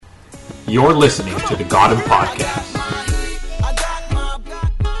You're listening to the Gotham Podcast.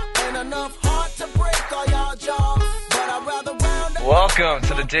 Welcome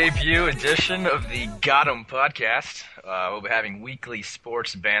to the debut edition of the Gotham Podcast. We'll be having weekly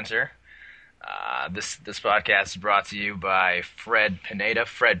sports banter. This podcast is brought to you by Fred Pineda,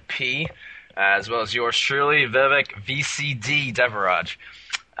 Fred P., as well as yours truly, Vivek VCD Devaraj.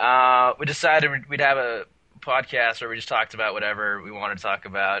 We decided we'd have a podcast where we just talked about whatever we wanted to talk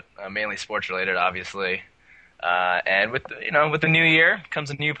about, mainly sports related, obviously. And with the new year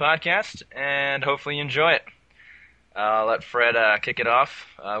comes a new podcast, and hopefully you enjoy it. I'll let Fred kick it off.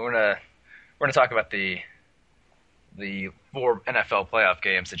 We're gonna talk about the 4 NFL playoff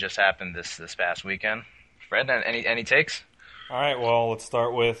games that just happened this past weekend. Fred, any takes? All right. Well, let's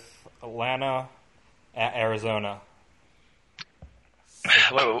start with Atlanta at Arizona.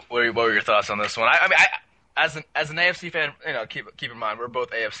 What were your thoughts on this one? I mean, as an AFC fan, keep in mind we're both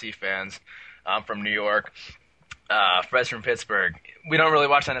AFC fans. I'm from New York. Fred's from Pittsburgh. We don't really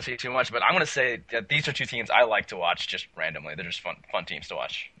watch NFC too much, but I'm going to say that these are two teams I like to watch just randomly. They're just fun teams to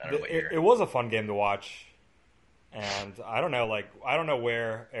watch. It was a fun game to watch, and I don't know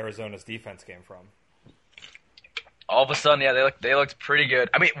where Arizona's defense came from. All of a sudden, yeah, they looked pretty good.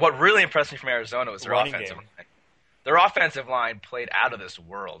 I mean, what really impressed me from Arizona was their offensive line. Their offensive line played out of this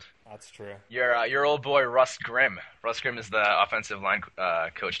world. That's true. Your old boy Russ Grimm. Russ Grimm is the offensive line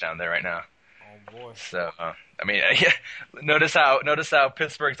coach down there right now. Oh boy. So I mean, notice how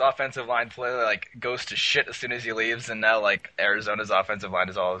Pittsburgh's offensive line play goes to shit as soon as he leaves, and now Arizona's offensive line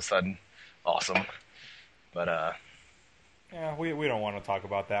is all of a sudden awesome. But yeah, we don't want to talk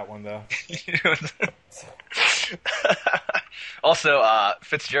about that one though. Also,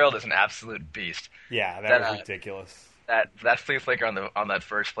 Fitzgerald is an absolute beast. Yeah, that was ridiculous. That flea flicker on that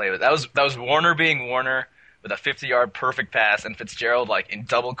first play, that was Warner being Warner with a 50-yard perfect pass, and Fitzgerald in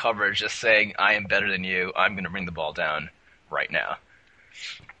double coverage, just saying, "I am better than you. I'm going to bring the ball down right now."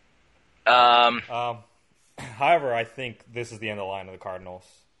 However, I think this is the end of the line of the Cardinals.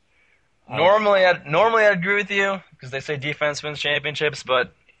 Normally, I'd agree with you because they say defense wins championships,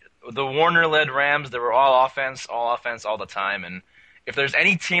 but the Warner-led Rams, they were all offense all the time, and if there's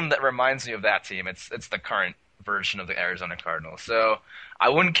any team that reminds me of that team, it's the current version of the Arizona Cardinals. So I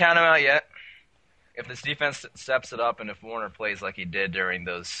wouldn't count them out yet. If this defense steps it up, and if Warner plays like he did during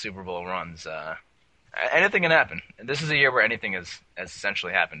those Super Bowl runs, anything can happen. And this is a year where anything has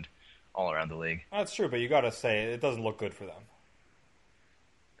essentially happened all around the league. That's true, but you got to say it doesn't look good for them.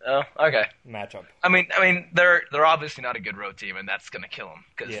 Oh, okay. Matchup. I mean, they're obviously not a good road team, and that's going to kill them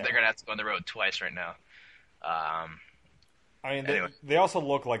because they're going to have to go on the road twice right now. Anyway. They also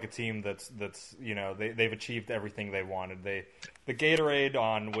look like a team that's they've achieved everything they wanted. The Gatorade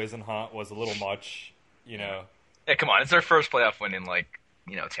on Wisenhunt was a little much, Yeah, come on, it's their first playoff win in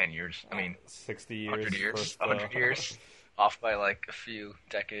 10 years. I mean, 60 years, 100 years, first, 100 years, off by a few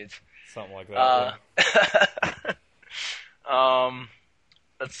decades, something like that.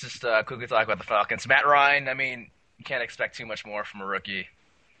 Let's just quickly talk about the Falcons. Matt Ryan. I mean, you can't expect too much more from a rookie.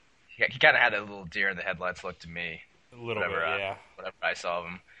 He kind of had a little deer in the headlights look to me. A little bit, yeah. Whatever I saw of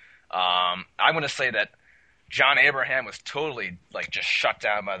him. I'm going to say that John Abraham was totally just shut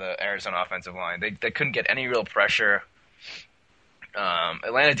down by the Arizona offensive line. They couldn't get any real pressure.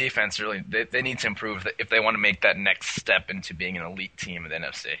 Atlanta defense really they need to improve if they want to make that next step into being an elite team in the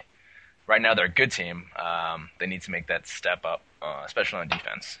NFC. Right now they're a good team. They need to make that step up, especially on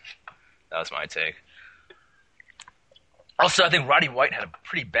defense. That was my take. Also, I think Roddy White had a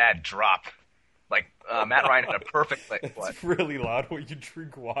pretty bad drop. Matt Ryan had a perfect play. It's really loud when you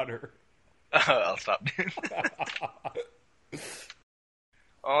drink water. I'll stop.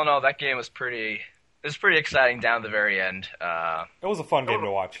 Oh no, that game was pretty exciting down to the very end. It was a fun game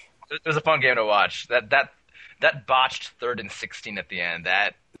to watch. It was a fun game to watch. That botched 3rd and 16 at the end.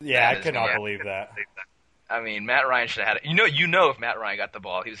 I cannot believe that. I mean, Matt Ryan should have had it. If Matt Ryan got the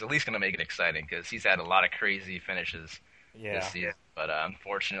ball, he was at least going to make it exciting because he's had a lot of crazy finishes this year. But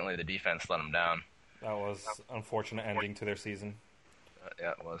unfortunately, the defense let him down. That was an unfortunate ending to their season.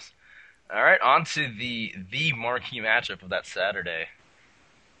 Yeah, it was. All right, on to the marquee matchup of that Saturday.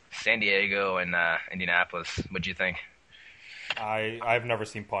 San Diego and Indianapolis. What'd you think? I've never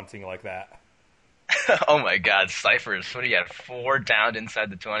seen punting like that. Oh my God, Cyphers! What do you have? 4 down inside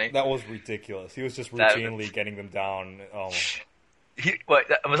the 20. That was ridiculous. He was just routinely getting them down. Oh. Was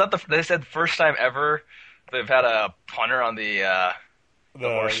that they said first time ever they've had a punter on their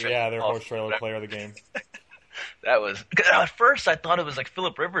horse trailer player of the game. That was at first I thought it was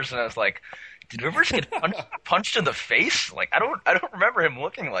Phillip Rivers, and I was like, did Rivers get punched in the face? I don't remember him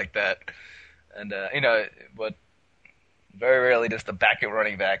looking like that. And but Very rarely does the backup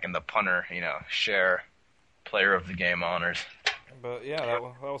running back and the punter, share player of the game honors. But yeah, that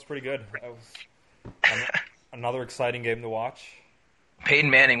was pretty good. That was another exciting game to watch. Peyton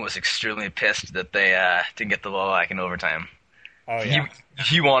Manning was extremely pissed that they didn't get the ball back in overtime. Oh yeah,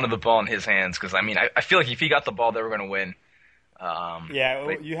 he wanted the ball in his hands because I feel like if he got the ball, they were going to win.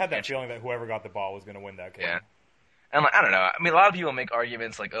 You had that feeling that whoever got the ball was going to win that game. Yeah. And I don't know. I mean, a lot of people make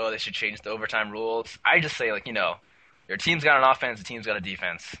arguments like, oh, they should change the overtime rules. I just say, your team's got an offense, the team's got a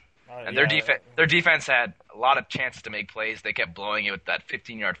defense. And their defense had a lot of chances to make plays. They kept blowing it with that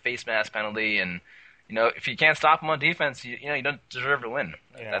 15-yard face mask penalty. And, if you can't stop them on defense, you don't deserve to win.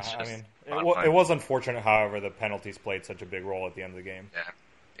 Yeah, That's just it was unfortunate, however, the penalties played such a big role at the end of the game.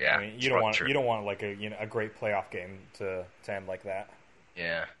 Yeah. I mean, you don't want like a great playoff game to end like that.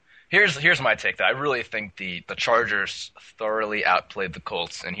 Yeah. Here's my take, though. I really think the Chargers thoroughly outplayed the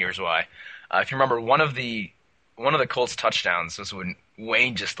Colts, and here's why. If you remember, one of the Colts touchdowns was when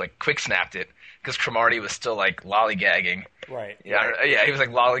Wayne just quick snapped it because Cromartie was still lollygagging. Right. Yeah, he was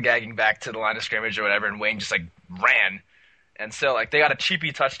lollygagging back to the line of scrimmage or whatever, and Wayne just ran, and so they got a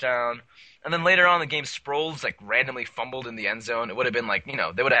cheapy touchdown. And then later on in the game, Sproles randomly fumbled in the end zone. It would have been they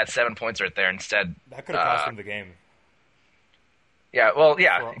would have had 7 points right there instead. That could have cost him the game. Yeah, well,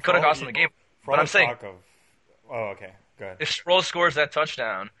 yeah, it could have cost him the game. But I'm saying, okay, go ahead. If Sproles scores that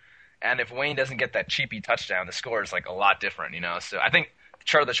touchdown, and if Wayne doesn't get that cheapy touchdown, the score is a lot different, So I think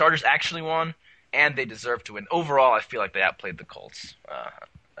the Chargers actually won, and they deserve to win. Overall, I feel like they outplayed the Colts.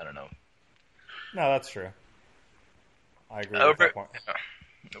 I don't know. No, that's true. I agree with that point.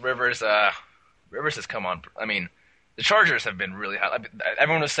 Rivers has come on. I mean, the Chargers have been really hot.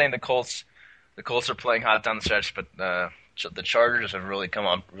 Everyone was saying the Colts are playing hot down the stretch, but the Chargers have really come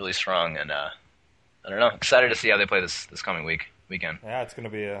on really strong, and I don't know. Excited to see how they play this coming weekend. Yeah, it's going to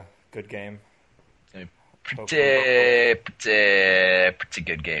be a good game. Pretty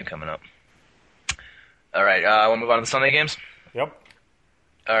good game coming up. All right, want to move on to the Sunday games? Yep.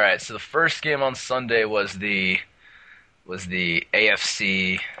 All right, so the first game on Sunday was the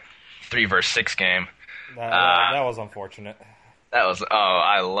AFC 3-6 game. That was unfortunate.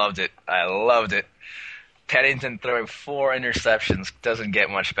 I loved it. Pennington throwing 4 interceptions doesn't get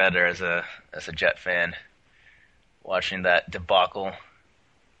much better as a Jet fan. Watching that debacle.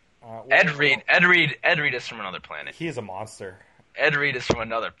 Ed Reed is from another planet. He is a monster. Ed Reed is from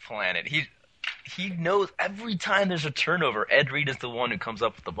another planet. He knows every time there's a turnover, Ed Reed is the one who comes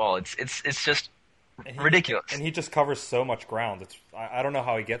up with the ball. It's just ridiculous. And he just covers so much ground. I don't know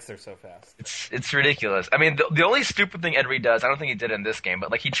how he gets there so fast. It's ridiculous. I mean, the only stupid thing Ed Reed does, I don't think he did in this game,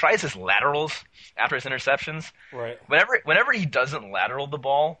 but he tries his laterals after his interceptions. Right. Whenever he doesn't lateral the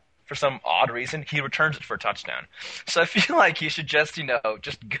ball for some odd reason, he returns it for a touchdown. So I feel like he should just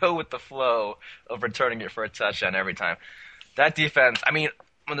go with the flow of returning it for a touchdown every time. That defense. I mean,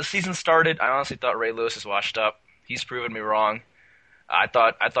 when the season started, I honestly thought Ray Lewis is washed up. He's proven me wrong. I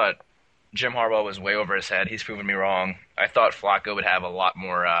thought Jim Harbaugh was way over his head. He's proven me wrong. I thought Flacco would have a lot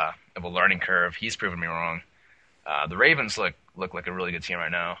more of a learning curve. He's proven me wrong. The Ravens look like a really good team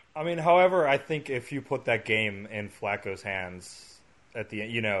right now. I mean, however, I think if you put that game in Flacco's hands at the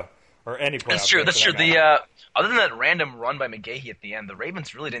end, or any playoff. That's true. Other than that random run by McGahee at the end, the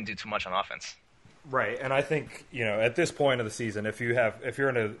Ravens really didn't do too much on offense. Right, and I think at this point of the season, if you're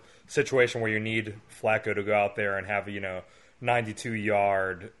in a situation where you need Flacco to go out there and have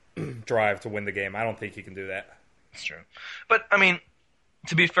 92-yard drive to win the game, I don't think he can do that. That's true. But I mean,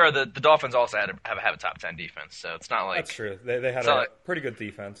 to be fair, the Dolphins also have a top 10 defense, so it's not like that's true. They had a pretty good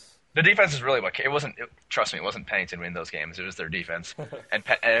defense. The defense is really what it wasn't. Trust me, it wasn't Pennington winning those games. It was their defense, and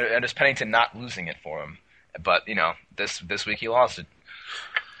it was Pennington not losing it for him. But this week he lost it.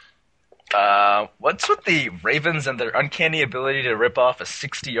 What's with the Ravens and their uncanny ability to rip off a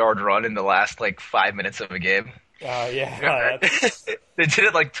 60-yard run in the last 5 minutes of a game? Yeah. They did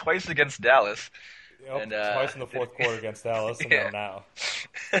it twice against Dallas. Yep, and twice in the fourth quarter against Dallas, and then now.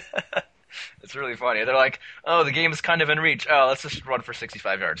 It's really funny. They're like, oh, the game is kind of in reach. Oh, let's just run for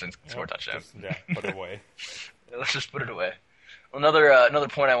 65 yards and score a touchdown. Put it away. Let's just put it away. Another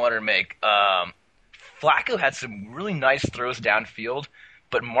point I wanted to make. Flacco had some really nice throws downfield,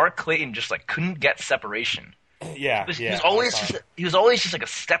 but Mark Clayton just couldn't get separation. Yeah, he was always just a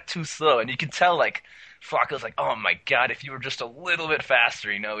step too slow, and you could tell Flacco's oh my god, if you were just a little bit faster,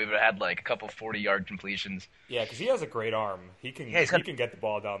 we would have had a couple 40-yard completions. Yeah, because he has a great arm. He can get the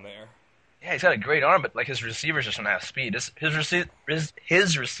ball down there. Yeah, he's got a great arm, but his receivers just don't have speed.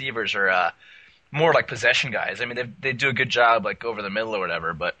 His receivers are more like possession guys. I mean, they do a good job over the middle or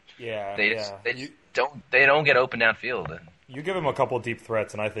whatever, but they don't get open downfield. You give him a couple deep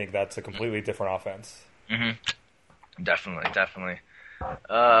threats, and I think that's a completely different offense. Mm-hmm. Definitely.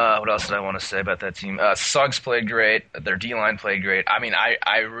 What else did I want to say about that team? Suggs played great. Their D-line played great. I mean,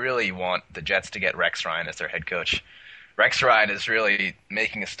 I really want the Jets to get Rex Ryan as their head coach. Rex Ryan is really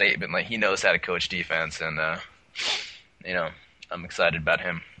making a statement. Like, he knows how to coach defense, and, I'm excited about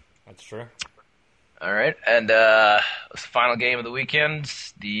him. That's true. All right, and the final game of the weekend,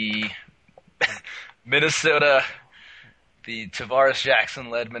 the the Tavares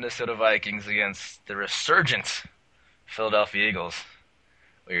Jackson-led Minnesota Vikings against the resurgent Philadelphia Eagles.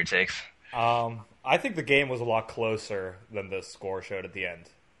 What are your takes? I think the game was a lot closer than the score showed at the end.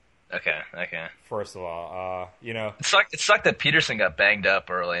 Okay. First of all, It sucked that Peterson got banged up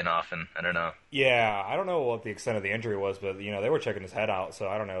early and often. I don't know. Yeah, I don't know what the extent of the injury was, but, they were checking his head out, so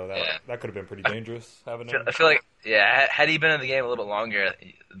I don't know. That could have been pretty dangerous, having him. I feel like, had he been in the game a little bit longer,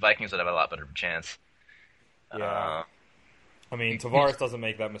 the Vikings would have a lot better chance. Yeah. I mean, Tavares doesn't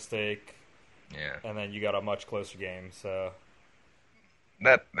make that mistake. Yeah. And then you got a much closer game, so...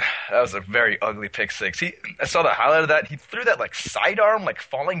 That was a very ugly pick six. I saw the highlight of that. He threw that sidearm,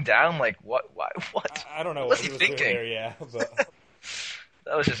 falling down. What? I don't know what he was was thinking doing there. Yeah, but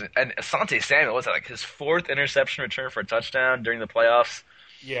that was just. And Asante Samuel, was that his fourth interception return for a touchdown during the playoffs?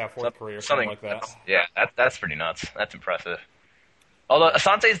 Yeah, fourth career, something like that. That's pretty nuts. That's impressive. Although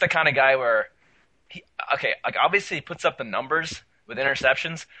Asante is the kind of guy where obviously he puts up the numbers with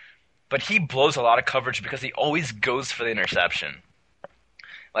interceptions, but he blows a lot of coverage because he always goes for the interception.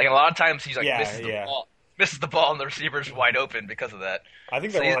 A lot of times he's misses the ball, and the receiver's wide open because of that. I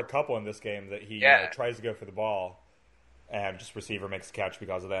think there were a couple in this game that he tries to go for the ball, and just receiver makes a catch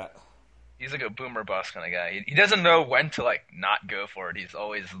because of that. He's like a boomer bust kind of guy. He doesn't know when to not go for it. He's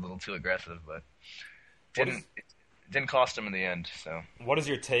always a little too aggressive, but it didn't cost him in the end. So, what is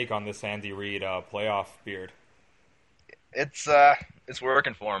your take on this Andy Reid playoff beard? It's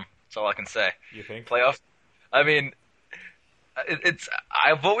working for him. That's all I can say. You think playoff? I mean.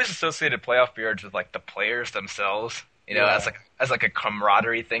 I've always associated playoff beards with the players themselves, as a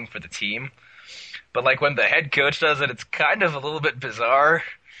camaraderie thing for the team. But when the head coach does it, it's kind of a little bit bizarre.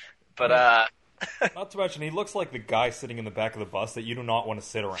 But not to mention, he looks like the guy sitting in the back of the bus that you do not want to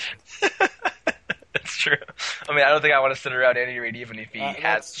sit around. It's true. I mean, I don't think I want to sit around Andy Reid even if he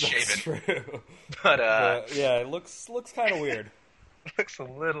has shaven. That's true. But yeah, it looks kind of weird. Looks a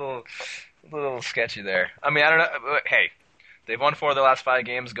little sketchy there. I mean, I don't know. Hey. They've won 4 of their last 5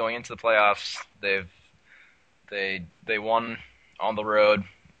 games going into the playoffs. They won on the road.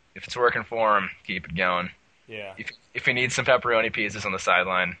 If it's working for them, keep it going. Yeah. If he needs some pepperoni pizzas on the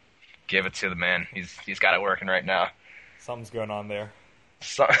sideline, give it to the man. He's got it working right now. Something's going on there.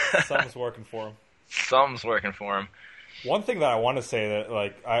 Something's working for him. Something's working for him. One thing that I want to say that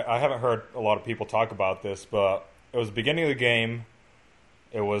I haven't heard a lot of people talk about this, but it was the beginning of the game.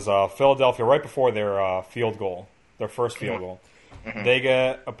 It was Philadelphia right before their field goal. Their first field goal. Mm-hmm. They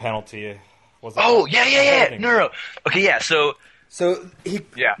get a penalty. Yeah. No. Okay, yeah, so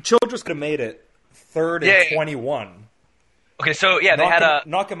Childress could have made it 3rd and 21. Okay, so they had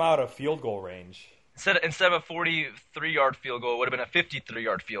knock him out of field goal range. Instead of a 43-yard field goal, it would have been a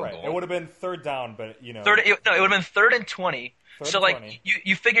 53-yard field goal. It would have been 3rd down, but it would have been 3rd and 20. So, 20.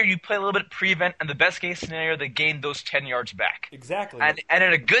 you figure you play a little bit prevent, and the best-case scenario, they gain those 10 yards back. Exactly. And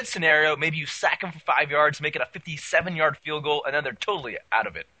in a good scenario, maybe you sack them for 5 yards, make it a 57-yard field goal, and then they're totally out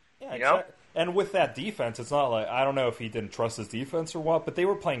of it. Yeah, exactly. And with that defense, it's not like, I don't know if he didn't trust his defense or what, but they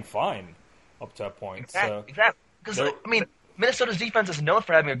were playing fine up to that point. Exactly. Because, Minnesota's defense is known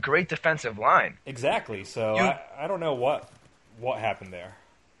for having a great defensive line. Exactly. So I don't know what happened there.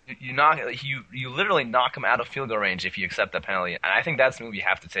 You literally knock them out of field goal range if you accept that penalty, and I think that's the move you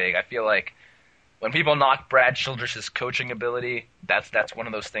have to take. I feel like when people knock Brad Childress's coaching ability, that's one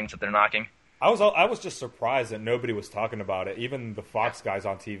of those things that they're knocking. I was just surprised that nobody was talking about it. Even the Fox guys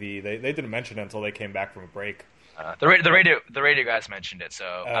on TV, they didn't mention it until they came back from a break. The radio guys mentioned it, so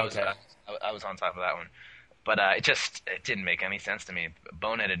I was on top of that one. But it didn't make any sense to me.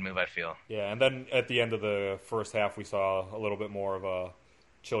 Boneheaded move, I feel. Yeah, and then at the end of the first half, we saw a little bit more of a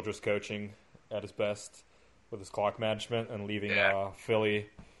Childress coaching at his best with his clock management and leaving Philly,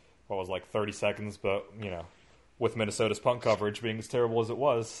 30 seconds, but, with Minnesota's punt coverage being as terrible as it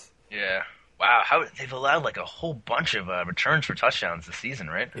was. Yeah. Wow, they've allowed a whole bunch of returns for touchdowns this season,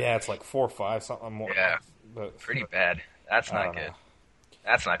 right? Yeah, it's 4 or 5, something more. Yeah, but pretty bad. That's not good.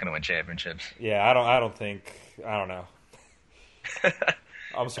 That's not going to win championships. Yeah, I don't know.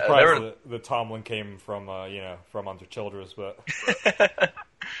 I'm surprised that Tomlin came from under Childress, but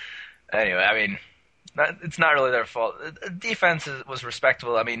anyway, I mean, it's not really their fault. Defense was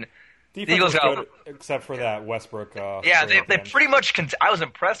respectable. I mean, defense the Eagles was got good, except for that Westbrook. They pretty much. I was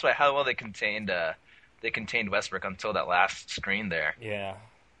impressed by how well they contained they contained Westbrook until that last screen there. Yeah.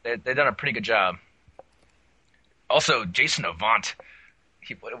 They've done a pretty good job. Also, Jason Avant,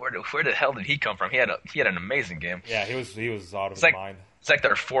 where the hell did he come from? He had an amazing game. Yeah, he was out of his like, mind. It's like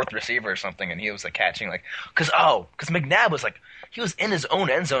their fourth receiver or something, and he was like catching because McNabb was he was in his own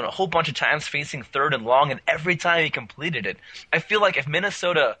end zone a whole bunch of times facing third and long, and every time he completed it, I feel like if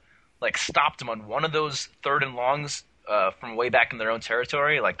Minnesota stopped him on one of those third and longs from way back in their own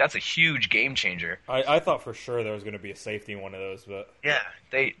territory, that's a huge game changer. I thought for sure there was going to be a safety in one of those, but yeah,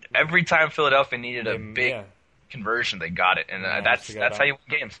 every time Philadelphia needed a big conversion, they got it, and that's how you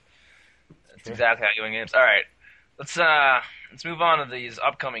win games. That's exactly how you win games. All right, let's move on to these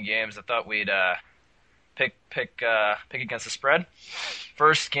upcoming games. I thought we'd pick against the spread.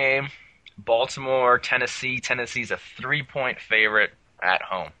 First game, Baltimore, Tennessee. Tennessee's a 3-point favorite at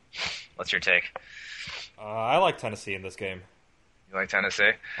home. What's your take? I like Tennessee in this game. You like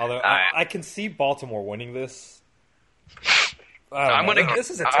Tennessee? Although I can see Baltimore winning this. This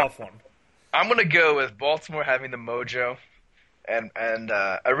is a tough one. I'm going to go with Baltimore having the mojo, and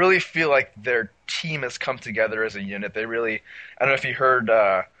I really feel like their team has come together as a unit. They really, I don't know if you heard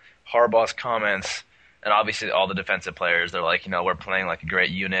Harbaugh's comments, and obviously all the defensive players. They're like, we're playing like a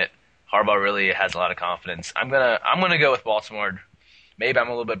great unit. Harbaugh really has a lot of confidence. I'm gonna go with Baltimore. Maybe I'm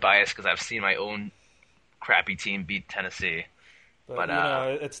a little bit biased because I've seen my own crappy team beat Tennessee. But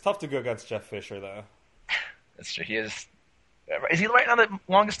it's tough to go against Jeff Fisher, though. That's true. He is. Is he right now the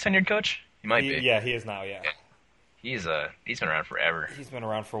longest tenured coach? He might be. Yeah, he is now. Yeah. He's been around forever. He's been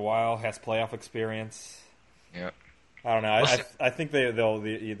around for a while. Has playoff experience. Yeah. I don't know. I think they're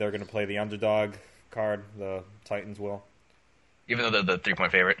going to play the underdog card. The Titans will. Even though they're the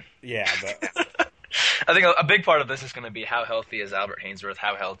 3-point favorite. Yeah, but I think a big part of this is going to be how healthy is Albert Hainsworth,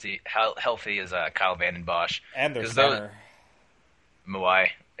 how healthy is Kyle Vanden Bosch, and their center. Mawai.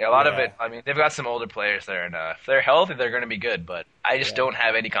 A lot of it, I mean, they've got some older players there, and if they're healthy, they're going to be good, but I just don't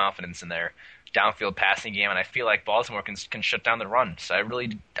have any confidence in their downfield passing game, and I feel like Baltimore can shut down the run, so I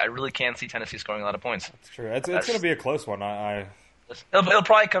really can't see Tennessee scoring a lot of points. That's true. It's going to be a close one. It'll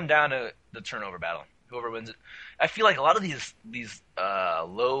probably come down to the turnover battle. Whoever wins it. I feel like a lot of these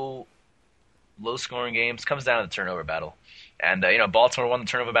low scoring games comes down to the turnover battle, and Baltimore won the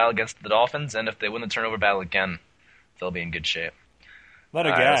turnover battle against the Dolphins, and if they win the turnover battle again, they'll be in good shape. Then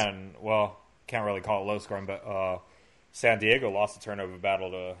again, can't really call it low scoring, but San Diego lost the turnover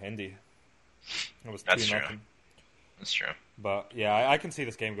battle to Indy. It was 2-0. That's true. But yeah, I can see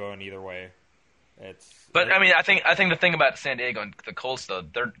this game going either way. I mean, I think the thing about San Diego and the Colts, though,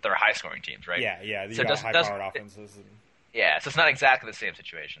 they're high scoring teams, right? Yeah. You got high powered offenses. Yeah, so it's not exactly the same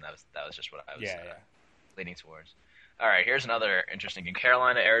situation. That was just what I was leaning towards. All right, here's another interesting game: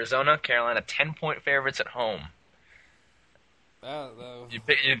 Carolina, Arizona. Carolina 10-point favorites at home. You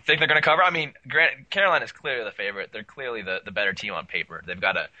think they're going to cover? I mean, Carolina's clearly the favorite. They're clearly the better team on paper. They've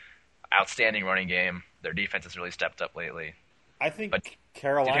got an outstanding running game. Their defense has really stepped up lately. I think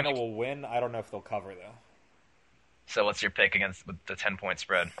Carolina will win. I don't know if they'll cover, though. So what's your pick against the 10-point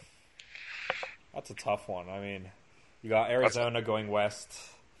spread? That's a tough one. I mean, you got Arizona going west.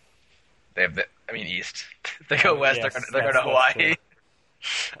 They have east. If they go west, they're going to Hawaii.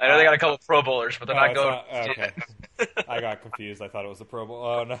 I know they got a couple Pro Bowlers, but they're not going. Okay. I got confused. I thought it was the Pro Bowl.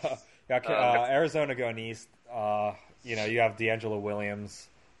 Oh no, got Arizona going east. You have D'Angelo Williams.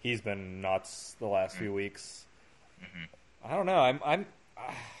 He's been nuts the last few weeks. Mm-hmm. I don't know.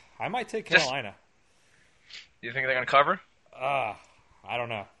 I might take Carolina. Do you think they're going to cover? I don't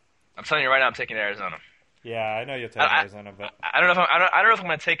know. I'm telling you right now, I'm taking Arizona. Yeah, I know you'll take Arizona, but I don't know if I'm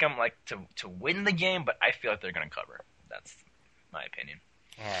going to take them to win the game, but I feel like they're going to cover. That's my opinion.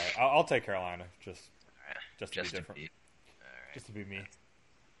 All right, I'll take Carolina just to be different. Just to be me.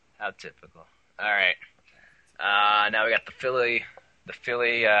 How typical. All right. Now we got the Philly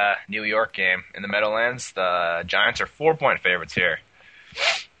New York game in the Meadowlands. The Giants are 4-point favorites here.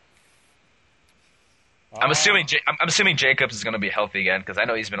 I'm assuming Jacobs is going to be healthy again because I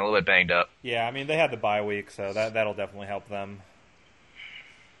know he's been a little bit banged up. Yeah, I mean they had the bye week, so that'll definitely help them.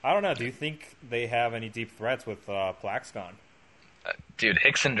 I don't know. Do you think they have any deep threats with Plax gone? Dude,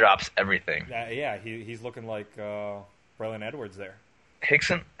 Hickson drops everything. Yeah, he's looking like Braylon Edwards there.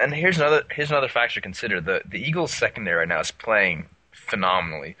 Hickson, and here's another factor to consider. The Eagles' secondary right now is playing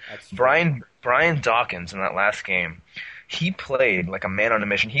phenomenally. Brian Dawkins in that last game, he played like a man on a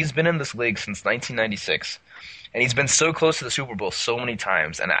mission. He's been in this league since 1996, and he's been so close to the Super Bowl so many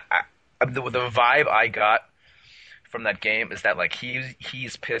times. And the vibe I got from that game is that like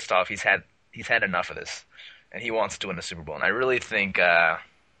he's pissed off. He's had enough of this, and he wants to win the Super Bowl. And I really think a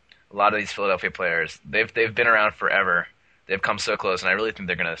lot of these Philadelphia players, they've been around forever. They've come so close, and I really think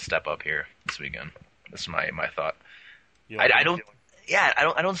they're going to step up here this weekend. That's my thought. Yeah, I don't. Yeah,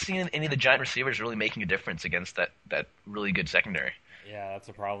 I don't see any of the Giant receivers really making a difference against that really good secondary. Yeah, that's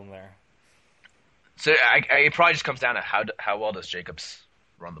a problem there. So it probably just comes down to how well does Jacobs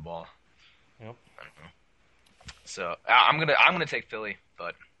run the ball. Yep. I don't know. So I'm gonna take Philly,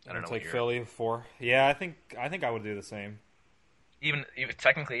 but I don't know. Take Philly 4. Yeah, I think I would do the same. Even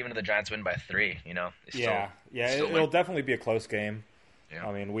technically, even if the Giants win by 3, It'll definitely be a close game. Yeah.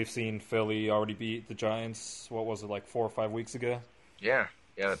 I mean, we've seen Philly already beat the Giants. What was it, like 4 or 5 weeks ago? Yeah,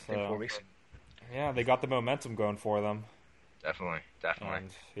 I think 4 weeks. Yeah, they got the momentum going for them. Definitely. And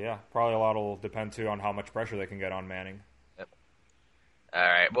yeah, probably a lot will depend too on how much pressure they can get on Manning. Yep. All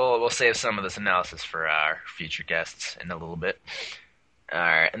right, we'll save some of this analysis for our future guests in a little bit. All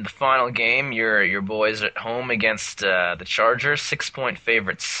right, in the final game, your boys at home against the Chargers, 6-point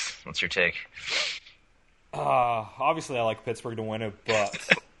favorites. What's your take? Obviously, I like Pittsburgh to win it, but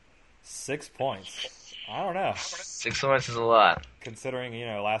 6 points. I don't know. 6 points is a lot. Considering,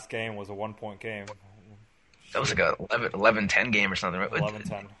 last game was a 1-point game. That was like a 11-10 game or something, right?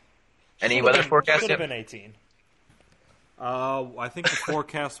 11-10. Any weather forecast? Should have been 18. I think the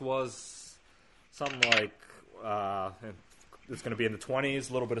forecast was something like it's going to be in the 20s,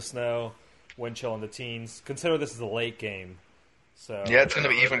 a little bit of snow, wind chill in the teens. Consider this is a late game. So yeah, it's going to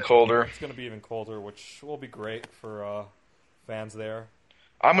be even colder. It's going to be even colder, which will be great for fans there.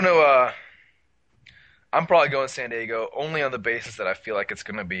 I'm probably going San Diego only on the basis that I feel like it's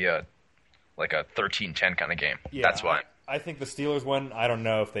going to be a 13-10 kind of game. Yeah, that's why. I think the Steelers win. I don't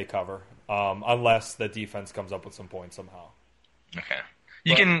know if they cover, unless the defense comes up with some points somehow. Okay.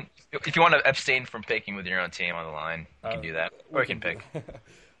 You can, if you want to abstain from picking with your own team on the line, you can do that. Or you can pick.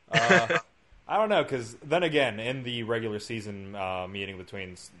 I don't know, because then again, in the regular season meeting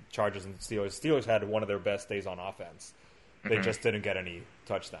between Chargers and Steelers had one of their best days on offense. They just didn't get any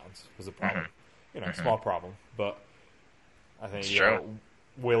touchdowns. Was a problem. Small problem. But I think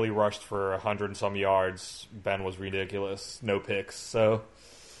Willie rushed for 100 and some yards. Ben was ridiculous. No picks. So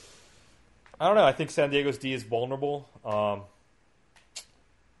I don't know. I think San Diego's D is vulnerable. I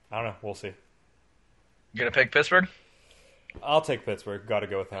don't know. We'll see. You gonna pick Pittsburgh? I'll take Pittsburgh. Got to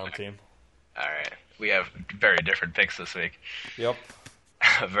go with the home team. All right. We have very different picks this week. Yep.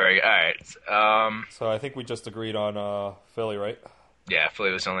 All right. So I think we just agreed on Philly, right? Yeah,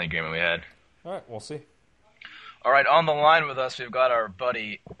 Philly was the only agreement we had. All right. We'll see. All right. On the line with us, we've got our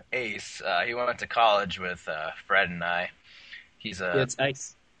buddy Ace. He went to college with Fred and I. It's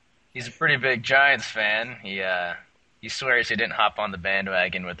Ace. He's a pretty big Giants fan. He swears he didn't hop on the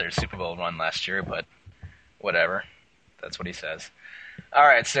bandwagon with their Super Bowl run last year, but whatever. That's what he says. All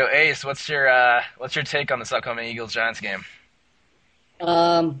right, so Ace, what's your take on this upcoming Eagles-Giants game?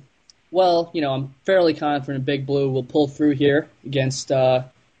 Well, I'm fairly confident Big Blue will pull through here against the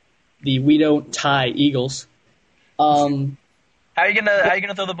we don't tie Eagles. How are you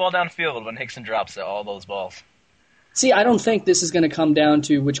gonna throw the ball downfield when Hickson drops all those balls? See, I don't think this is going to come down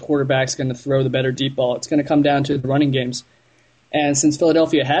to which quarterback's going to throw the better deep ball. It's going to come down to the running games. And since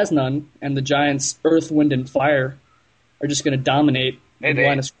Philadelphia has none, and the Giants' earth, wind, and fire are just going to dominate the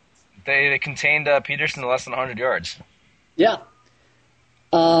line of scrimmage. They contained Peterson to less than 100 yards. Yeah.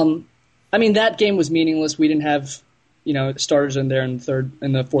 That game was meaningless. We didn't have, starters in there in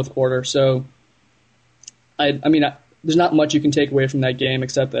the fourth quarter. So, there's not much you can take away from that game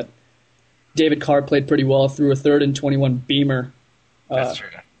except that David Carr played pretty well, threw a 3rd and 21 beamer That's true.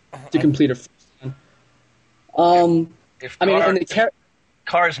 to complete a first down.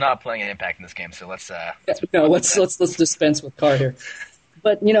 Carr's not playing an impact in this game, so let's let's dispense with Carr here.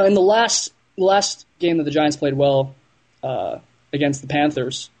 But in the last game that the Giants played well against the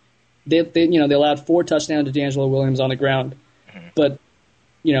Panthers, they allowed 4 touchdowns to D'Angelo Williams on the ground. Mm-hmm. But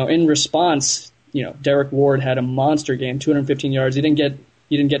in response, Derek Ward had a monster game, 215 yards. He didn't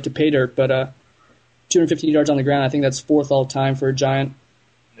get to pay dirt, but 215 yards on the ground. I think that's 4th all time for a Giant.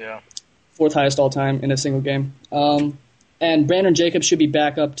 Yeah. 4th highest all time in a single game. And Brandon Jacobs should be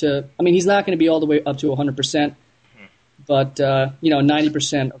back up to. He's not going to be all the way up to 100%, but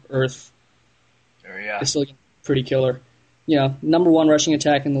 90% of earth is still pretty killer. Number 1 rushing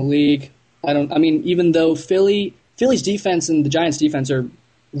attack in the league. Even though Philly's defense and the Giants' defense are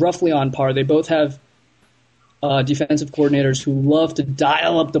roughly on par, they both have defensive coordinators who love to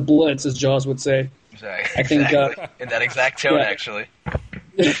dial up the blitz, as Jaws would say. Exactly. I think in that exact tone, actually.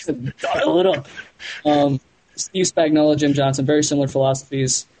 Dial it up. Steve Spagnuolo, Jim Johnson, very similar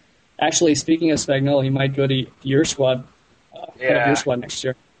philosophies. Actually, speaking of Spagnuolo, he might go to your squad. Your squad next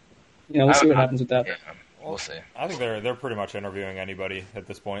year. We'll see what happens with that. Yeah, we'll see. I think they're pretty much interviewing anybody at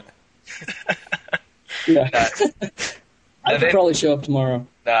this point. Yeah. I could probably show up tomorrow.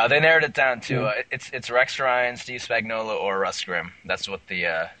 They narrowed it down to it's Rex Ryan, Steve Spagnuolo, or Russ Grimm. That's what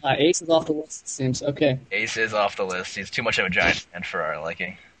the Ace is off the list, it seems. Okay. Ace is off the list. He's too much of a Giants fan for our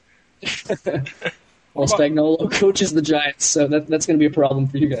liking. Well, Spagnuolo coaches the Giants, so that's going to be a problem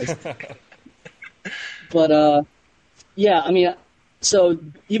for you guys. But, yeah, I mean, so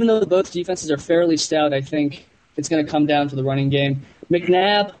even though both defenses are fairly stout, I think it's going to come down to the running game.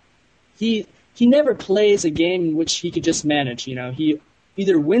 McNabb, he never plays a game in which he could just manage. You know, he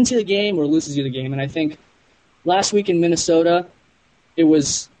either wins you the game or loses you the game. And I think last week in Minnesota, it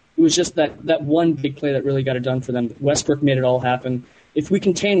was just that one big play that really got it done for them. Westbrook made it all happen. If we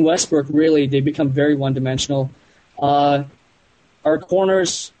contain Westbrook, really, they become very one-dimensional. Our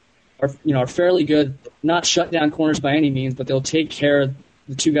corners are fairly good, not shut down corners by any means, but they'll take care of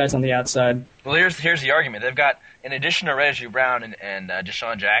the two guys on the outside. Well, here's the argument. They've got, in addition to Reggie Brown and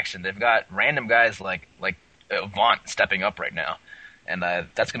Deshaun Jackson, they've got random guys like Vaughn stepping up right now, and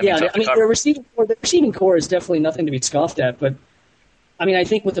that's going to be tough to cover. The receiving core is definitely nothing to be scoffed at, but I mean, I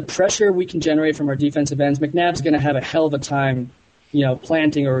think with the pressure we can generate from our defensive ends, McNabb's going to have a hell of a time,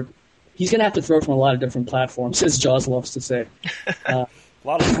 planting, or he's going to have to throw from a lot of different platforms, as Jaws loves to say. A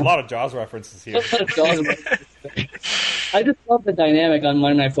lot of Jaws references here. I just love the dynamic on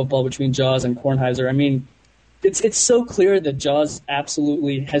Monday Night Football between Jaws and Kornheiser. I mean, it's so clear that Jaws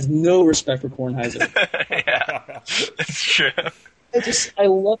absolutely has no respect for Kornheiser. Yeah, it's true. I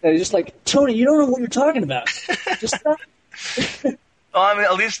love that. It's just like, Tony, you don't know what you're talking about. Just stop. Well, I mean,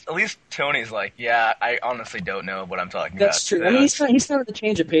 at least Tony's like, yeah, I honestly don't know what I'm talking about. That's true. I mean, he's kind of the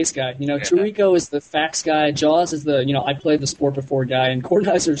change of pace guy. Tirico is the facts guy. Jaws is the, I played the sport before guy, and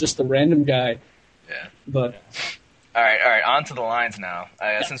Kornheiser is just the random guy. Yeah. But all right. On to the lines now.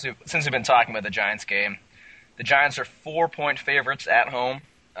 Since we've been talking about the Giants game, the Giants are 4-point favorites at home.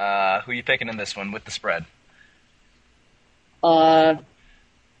 Who are you picking in this one with the spread? I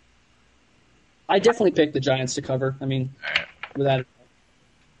definitely picked the Giants to cover. I mean, without it.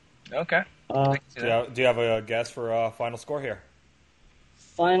 Okay. Do you have a guess for a final score here?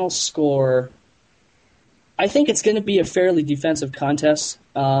 Final score. I think it's going to be a fairly defensive contest,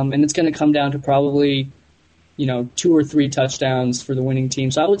 and it's going to come down to probably, 2 or 3 touchdowns for the winning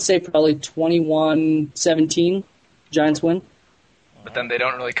team. So I would say probably 21-17, Giants win. But then they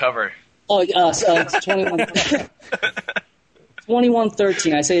don't really cover. Oh, it's 21.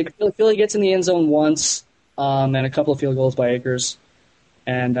 21-13. I say Philly gets in the end zone once, and a couple of field goals by Akers.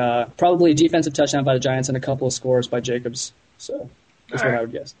 And probably a defensive touchdown by the Giants and a couple of scores by Jacobs. So that's what I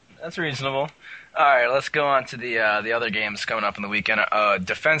would guess. That's reasonable. All right, let's go on to the other games coming up in the weekend.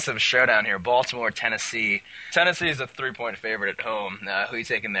 Defensive showdown here, Baltimore, Tennessee. Tennessee is a 3-point favorite at home. Who are you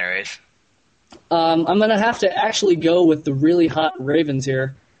taking there, Ace? I'm going to have to actually go with the really hot Ravens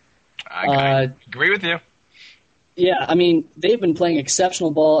here. I agree with you. Yeah, I mean, they've been playing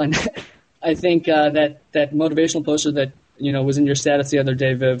exceptional ball, and I think that motivational poster that was in your status the other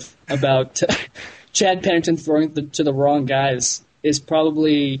day, Viv, about Chad Pennington throwing to the wrong guys is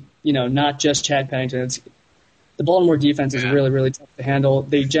probably, not just Chad Pennington. The Baltimore defense is really, really tough to handle.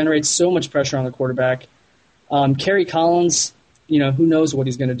 They generate so much pressure on the quarterback. Kerry Collins, who knows what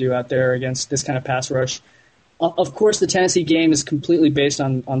he's going to do out there against this kind of pass rush. Of course, the Tennessee game is completely based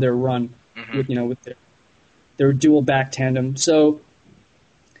on their run, with their dual back tandem. So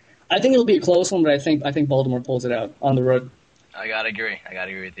I think it'll be a close one, but I think Baltimore pulls it out on the road. I gotta agree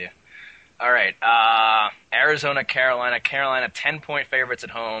with you. All right, Arizona, Carolina. Carolina 10-point favorites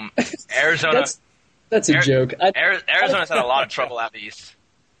at home. Arizona. that's a joke. Arizona's had a lot of trouble out east.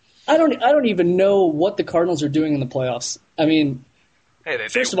 I don't even know what the Cardinals are doing in the playoffs. I mean, hey,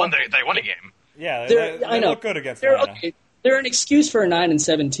 they won a game. Yeah, they look good against Atlanta. Okay. They're an excuse for a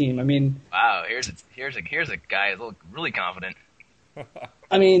 9-7 team. I mean, wow, here's a guy who looks really confident.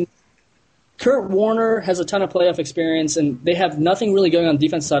 I mean, Kurt Warner has a ton of playoff experience, and they have nothing really going on the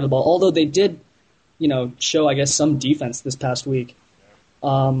defense side of the ball, although they did, show, I guess, some defense this past week.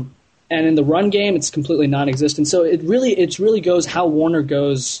 And in the run game, it's completely non-existent. So it really goes how Warner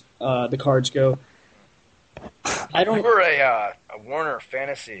goes, the Cards go. You were a Warner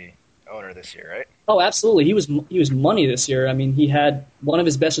fantasy owner this year, right? Oh, absolutely. He was money this year. I mean, he had one of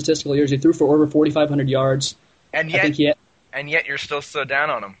his best statistical years. He threw for over 4,500 yards. And yet you're still so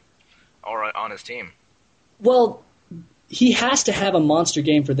down on him. Or on his team. Well, he has to have a monster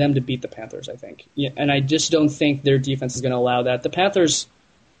game for them to beat the Panthers, I think. Yeah, and I just don't think their defense is going to allow that. The Panthers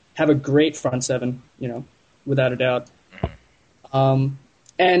have a great front seven, without a doubt.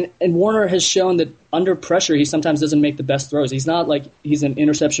 And Warner has shown that under pressure, he sometimes doesn't make the best throws. He's not like he's an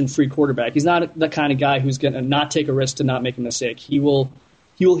interception-free quarterback. He's not the kind of guy who's going to not take a risk to not make a mistake. He will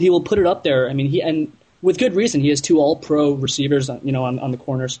put it up there. I mean, with good reason. He has two all-pro receivers, on the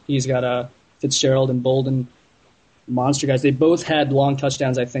corners. He's got Fitzgerald and Bolden, monster guys. They both had long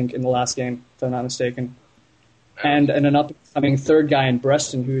touchdowns, I think, in the last game, if I'm not mistaken. And an upcoming third guy in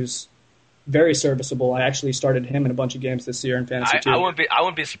Breston who's very serviceable. I actually started him in a bunch of games this year in fantasy too. I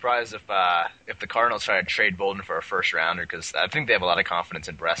wouldn't be surprised if the Cardinals try to trade Bolden for a first rounder, because I think they have a lot of confidence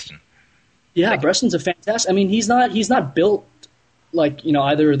in Breston. Yeah, Breston's a fantastic. I mean, he's not built like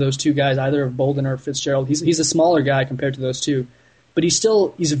either of those two guys, either of Bolden or Fitzgerald. He's a smaller guy compared to those two, but he's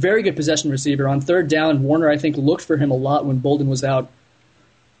a very good possession receiver. On third down, Warner I think looked for him a lot when Bolden was out.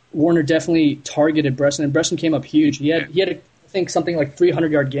 Warner definitely targeted Breston, and Breston came up huge. He had I think something like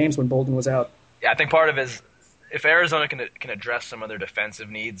 300-yard games when Bolden was out. Yeah, I think part of it is if Arizona can address some of their defensive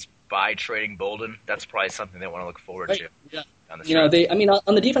needs by trading Bolden, that's probably something they want to look forward to. Yeah. On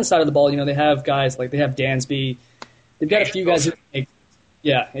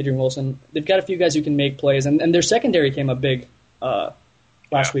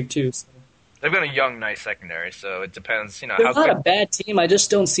They've got a young, nice secondary, so it depends. They're not a bad team. I just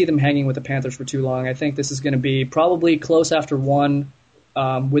don't see them hanging with the Panthers for too long. I think this is going to be probably close after one.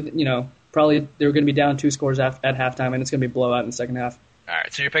 Probably they're going to be down 2 scores at halftime, and it's going to be a blowout in the second half. All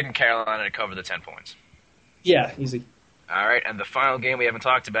right, so you're picking Carolina to cover the 10 points. Yeah, easy. All right, and the final game we haven't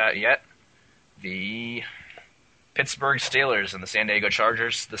talked about yet, the Pittsburgh Steelers and the San Diego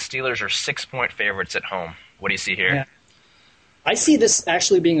Chargers. The Steelers are 6-point favorites at home. What do you see here? Yeah. I see this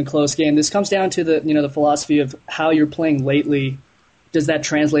actually being a close game. This comes down to the philosophy of how you're playing lately. Does that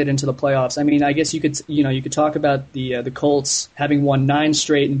translate into the playoffs? I mean, I guess you could talk about the Colts having won 9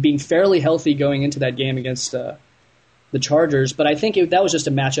 straight and being fairly healthy going into that game against the Chargers, but I think that was just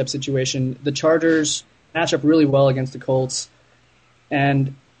a matchup situation. The Chargers match up really well against the Colts,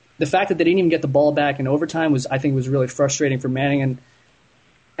 and the fact that they didn't even get the ball back in overtime was really frustrating for Manning,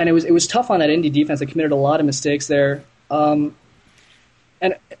 and it was tough on that Indy defense. They committed a lot of mistakes there. And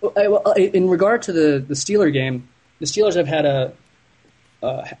in regard to the Steeler game, the Steelers have had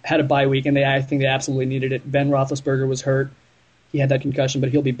a bye week, and I think they absolutely needed it. Ben Roethlisberger was hurt; he had that concussion, but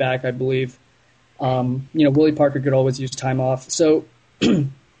he'll be back, I believe. Willie Parker could always use time off. So,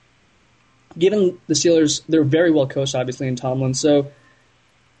 given the Steelers, they're very well coached, obviously, in Tomlin. So,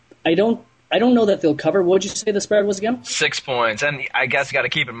 I don't know that they'll cover. What would you say the spread was again? 6 points, and I guess you got to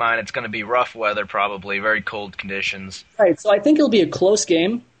keep in mind it's going to be rough weather, probably very cold conditions. Right. So I think it'll be a close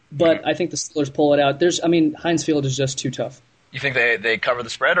game, but I think the Steelers pull it out. Heinz Field is just too tough. You think they cover the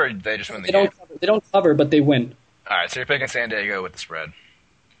spread, or they just win the game? They don't cover, but they win. All right, so you're picking San Diego with the spread.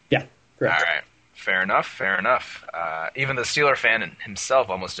 Yeah, correct. All right, fair enough. Even the Steeler fan himself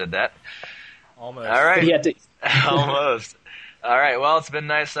almost did that. Almost. All right. He had to. Almost. All right, well, it's been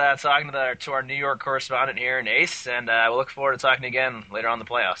nice talking to our New York correspondent here in Ace, and we'll look forward to talking again later on in the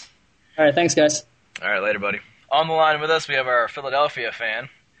playoffs. All right, thanks, guys. All right, later, buddy. On the line with us, we have our Philadelphia fan,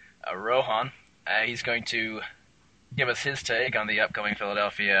 Rohan. He's going to give us his take on the upcoming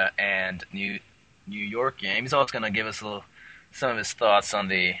Philadelphia and New York game. He's also going to give us some of his thoughts on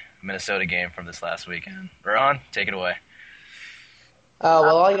the Minnesota game from this last weekend. Rohan, take it away.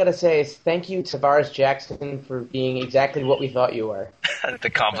 Well, all I got to say is thank you to Tavares Jackson for being exactly what we thought you were. The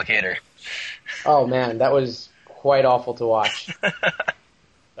complicator. Oh, man, that was quite awful to watch.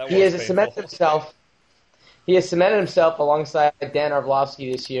 He has cemented himself. He has cemented himself alongside Dan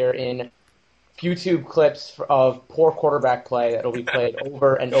Orlovsky this year in YouTube clips of poor quarterback play that will be played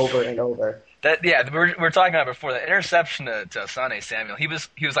over and over and over. We were talking about before the interception to Asante Samuel. He was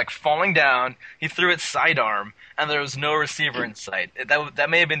like falling down. He threw it sidearm, and there was no receiver in sight.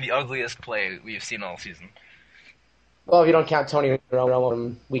 That may have been the ugliest play we've seen all season. Well, if you don't count Tony Romo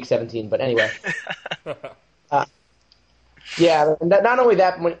from Week 17, but anyway. Not only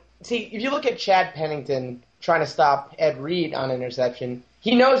that, if you look at Chad Pennington trying to stop Ed Reed on an interception,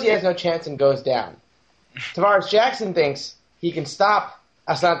 he knows he has no chance and goes down. Tavares Jackson thinks he can stop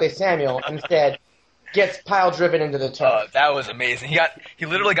Asante Samuel, instead gets pile driven into the turf. That was amazing. He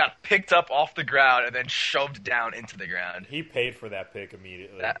literally got picked up off the ground and then shoved down into the ground. He paid for that pick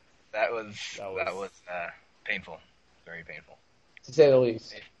immediately. That was painful. Very painful. To say the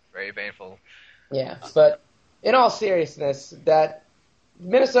least. Very painful. Yeah, but in all seriousness, that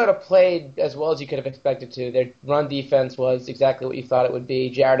Minnesota played as well as you could have expected to. Their run defense was exactly what you thought it would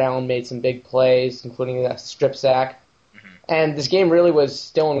be. Jared Allen made some big plays, including that strip sack. And this game really was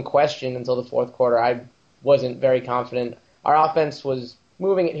still in question until the fourth quarter. I wasn't very confident. Our offense was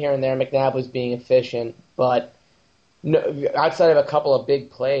moving it here and there. McNabb was being efficient, but outside of a couple of big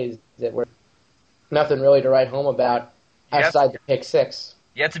plays that were nothing really to write home about outside the pick six.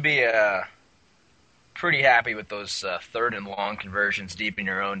 You have to be pretty happy with those third and long conversions deep in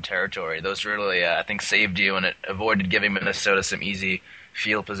your own territory. Those really, I think, saved you, and it avoided giving Minnesota some easy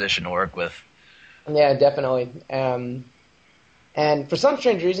field position to work with. Yeah, definitely. And for some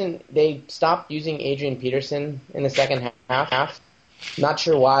strange reason, they stopped using Adrian Peterson in the second half. Not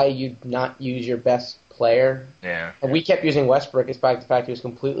sure why you'd not use your best player. Yeah. And we kept using Westbrook despite the fact he was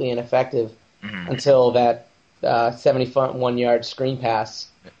completely ineffective until that 71-yard screen pass.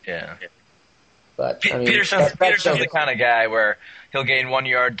 Yeah. But I mean, Peterson's the kind of guy where he'll gain 1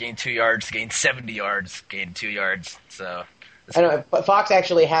 yard, gain 2 yards, gain 70 yards, gain 2 yards. So I know, but Fox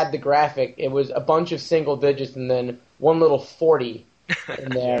actually had the graphic. It was a bunch of single digits and then one little 40 in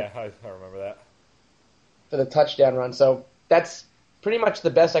there. Yeah, I remember that. For the touchdown run. So that's pretty much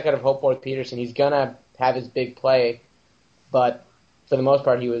the best I could have hoped for with Peterson. He's going to have his big play, but for the most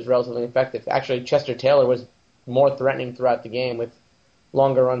part, he was relatively effective. Actually, Chester Taylor was more threatening throughout the game with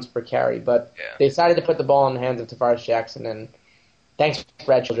longer runs per carry, but they decided to put the ball in the hands of Tavares Jackson, and thanks,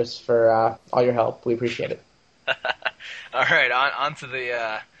 Brad Childress, for all your help. We appreciate it. All right, on to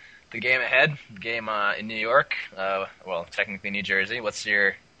the game ahead, game in New York, well, technically New Jersey. What's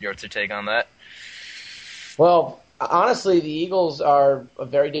your take on that? Well, honestly, the Eagles are a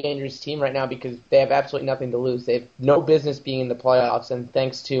very dangerous team right now because they have absolutely nothing to lose. They have no business being in the playoffs, and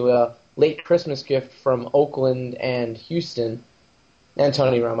thanks to a late Christmas gift from Oakland and Houston and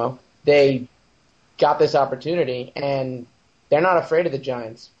Tony Romo, they got this opportunity, and they're not afraid of the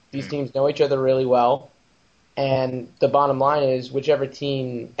Giants. These teams know each other really well, and the bottom line is whichever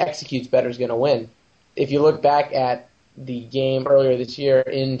team executes better is going to win. If you look back at the game earlier this year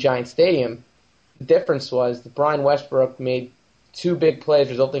in Giant Stadium, the difference was that Brian Westbrook made 2 big plays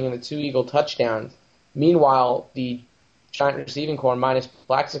resulting in the 2 Eagle touchdowns. Meanwhile, the Giant receiving corps minus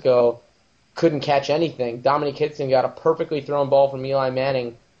Plaxico couldn't catch anything. Dominique Hitson got a perfectly thrown ball from Eli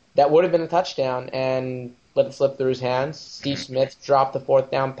Manning that would have been a touchdown and let it slip through his hands. Steve Smith dropped the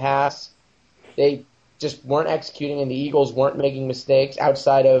 4th down pass. They just weren't executing, and the Eagles weren't making mistakes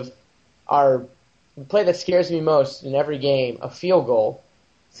outside of our play that scares me most in every game, a field goal,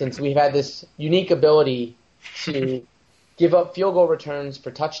 since we've had this unique ability to give up field goal returns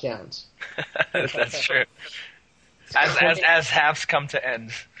for touchdowns. That's true. As halves come to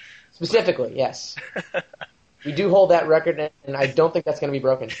end. Specifically, yes. We do hold that record, and I don't think that's going to be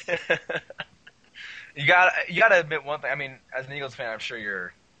broken. You gotta admit one thing. I mean, as an Eagles fan, I'm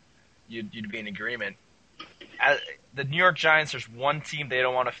sure you'd be in agreement. The New York Giants, there's one team they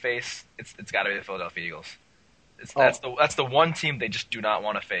don't want to face. It's got to be the Philadelphia Eagles. That's the one team they just do not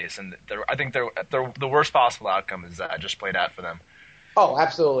want to face, and I think the worst possible outcome is just played out for them. Oh,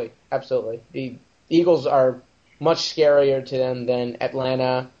 absolutely, absolutely. The Eagles are much scarier to them than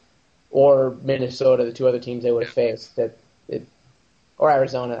Atlanta or Minnesota, the 2 other teams they would have faced. Or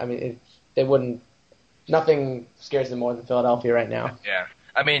Arizona. I mean, they wouldn't. Nothing scares them more than Philadelphia right now. Yeah.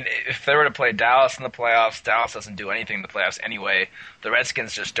 I mean, if they were to play Dallas in the playoffs, Dallas doesn't do anything in the playoffs anyway. The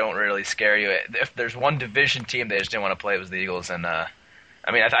Redskins just don't really scare you. If there's one division team they just didn't want to play, it was the Eagles. And I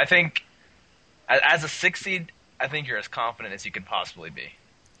mean, I think as a 6 seed, I think you're as confident as you can possibly be,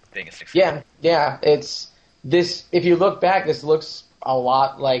 being a 6 seed. Yeah. It's this. If you look back, this looks a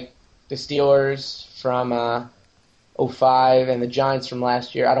lot like the Steelers from 2005 and the Giants from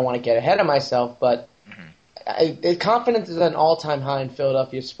last year. I don't want to get ahead of myself, but confidence is at an all-time high in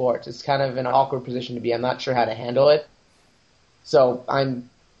Philadelphia sports. It's kind of an awkward position to be. I'm not sure how to handle it. So I'm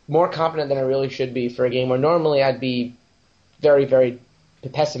more confident than I really should be for a game where normally I'd be very, very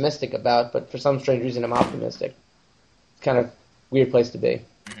pessimistic about, but for some strange reason I'm optimistic. It's kind of a weird place to be.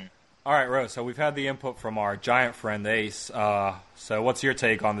 All right, Rose, so we've had the input from our Giant friend, Ace. So what's your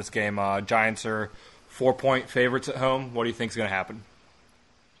take on this game? Giants are 4-point favorites at home. What do you think is going to happen?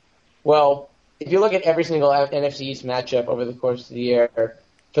 Well, if you look at every single NFC East matchup over the course of the year,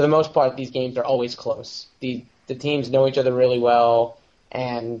 for the most part, these games are always close. The teams know each other really well,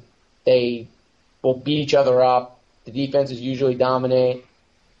 and they will beat each other up. The defenses usually dominate.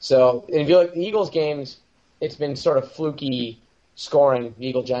 So if you look at the Eagles games, it's been sort of fluky scoring. The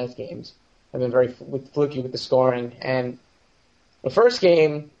Eagle-Giants games have been very fluky with the scoring. And the first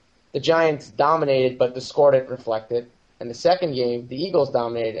game, the Giants dominated, but the score didn't reflect it. And the second game, the Eagles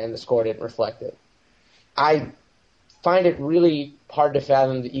dominated and the score didn't reflect it. I find it really hard to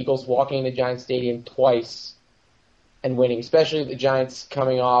fathom the Eagles walking into Giants Stadium twice and winning, especially the Giants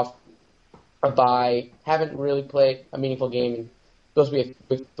coming off a bye, haven't really played a meaningful game in supposed to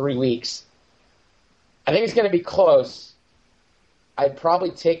be 3 weeks. I think it's going to be close. I'd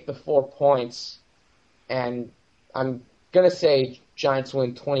probably take the 4 points, and I'm going to say Giants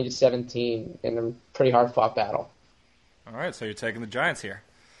win 20-17 in a pretty hard-fought battle. All right, so you're taking the Giants here.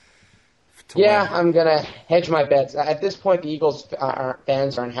 Yeah, win. I'm gonna hedge my bets. At this point, the Eagles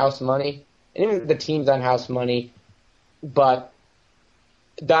fans are on house money, and even the team's on house money. But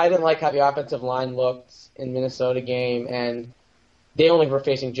I didn't like how the offensive line looked in Minnesota game, and they only were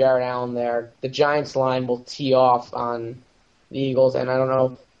facing Jared Allen there. The Giants line will tee off on the Eagles, and I don't know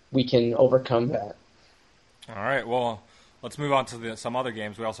if we can overcome that. All right, well, let's move on to some other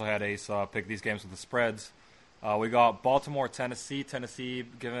games. We also had Ace pick these games with the spreads. We got Baltimore, Tennessee. Tennessee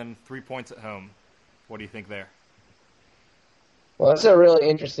given 3 points at home. What do you think there? Well, that's a really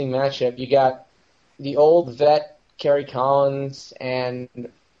interesting matchup. You got the old vet, Kerry Collins, and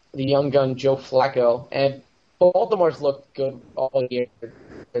the young gun, Joe Flacco. And Baltimore's looked good all year.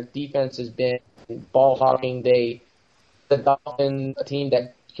 Their defense has been ball hawking. The Dolphins, a team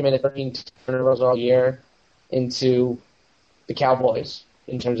that committed 13 turnovers all year, into the Cowboys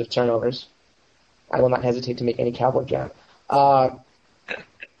in terms of turnovers. I will not hesitate to make any Cowboy joke.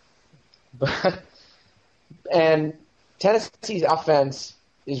 And Tennessee's offense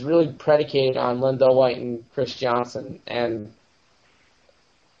is really predicated on Lendell White and Chris Johnson. And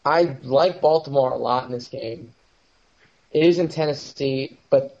I like Baltimore a lot in this game. It is in Tennessee,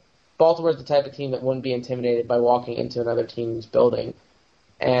 but Baltimore is the type of team that wouldn't be intimidated by walking into another team's building.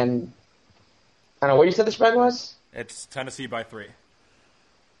 And I don't know, what you said the spread was? It's Tennessee by 3.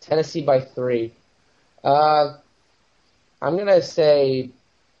 Tennessee by 3. I'm going to say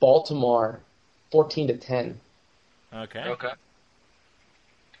Baltimore 14-10. Okay.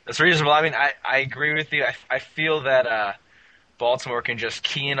 That's reasonable. I mean, I agree with you. I feel that Baltimore can just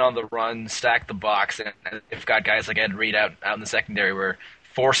key in on the run, stack the box, and if got guys like Ed Reed out in the secondary, where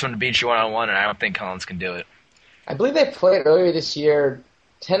force them to beat you one-on-one, and I don't think Collins can do it. I believe they played earlier this year.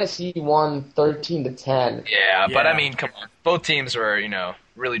 Tennessee won 13-10. Yeah, but I mean, come on. Both teams were,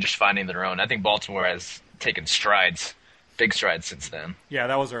 really just finding their own. I think Baltimore has taken big strides since then. Yeah,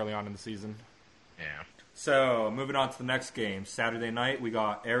 that was early on in the season. Yeah. So, moving on to the next game. Saturday night, we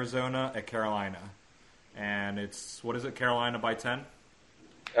got Arizona at Carolina. And it's, what is it, Carolina by 10?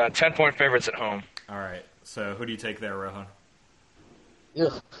 10-point favorites at home. All right. So, who do you take there, Rohan?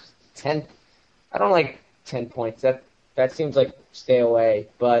 Ugh, 10. I don't like 10 points. That seems like stay away.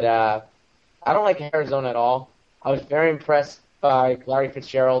 But I don't like Arizona at all. I was very impressed by Larry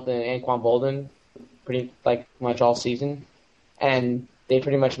Fitzgerald and Anquan Bolden pretty much all season. And they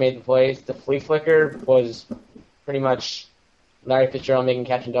pretty much made the plays. The flea flicker was pretty much Larry Fitzgerald making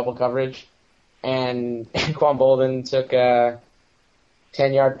catch and double coverage. And Anquan Bolden took a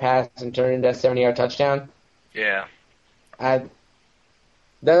 10-yard pass and turned into a 70-yard touchdown. Yeah.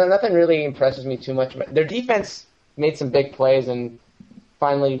 Nothing really impresses me too much. Their defense made some big plays and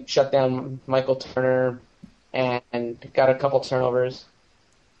finally shut down Michael Turner and got a couple turnovers.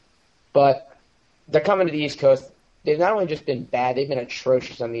 But they're coming to the East Coast. They've not only just been bad, they've been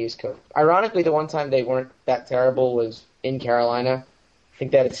atrocious on the East Coast. Ironically, the one time they weren't that terrible was in Carolina. I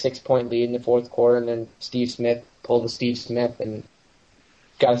think they had a 6-point lead in the fourth quarter, and then Steve Smith pulled a Steve Smith and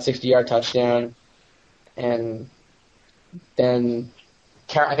got a 60-yard touchdown. And then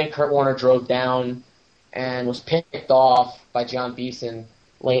I think Kurt Warner drove down and was picked off by John Beeson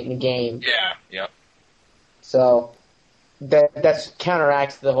late in the game. Yeah. Yep. So that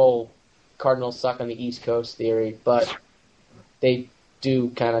counteracts the whole Cardinals suck on the East Coast theory, but they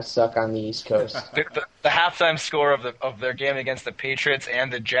do kind of suck on the East Coast. The halftime score of their game against the Patriots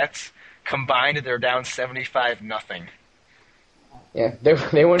and the Jets combined, they're down 75-0. Yeah,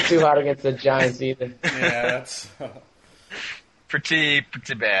 they weren't too hot against the Giants either. Yeah, that's pretty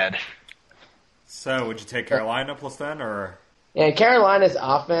bad. So, would you take Carolina plus 10, or? Yeah, and Carolina's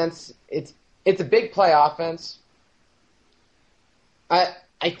offense, it's a big play offense.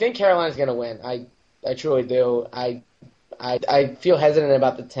 I think Carolina's going to win. I truly do. I feel hesitant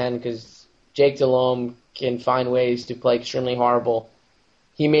about the 10 because Jake Delhomme can find ways to play extremely horrible.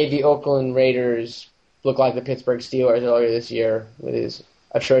 He made the Oakland Raiders look like the Pittsburgh Steelers earlier this year with his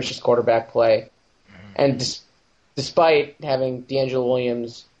atrocious quarterback play. And despite having D'Angelo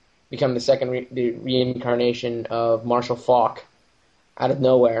Williams become the second reincarnation of Marshall Faulk out of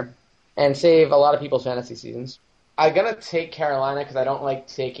nowhere and save a lot of people's fantasy seasons. I'm going to take Carolina because I don't like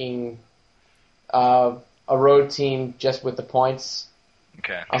taking a road team just with the points.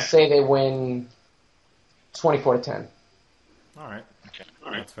 Okay. I'll say they win 24-10. All right.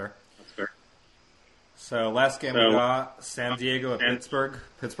 That's fair. So, last game we got San Diego at Pittsburgh.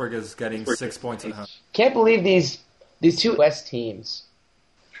 Pittsburgh is getting 6 points at home. Can't believe these two West teams,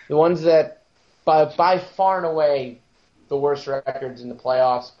 the ones that by far and away the worst records in the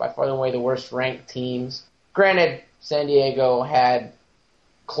playoffs, by far and away the worst ranked teams. Granted, San Diego had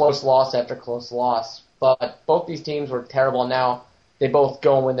close loss after close loss, but both these teams were terrible. Now, they both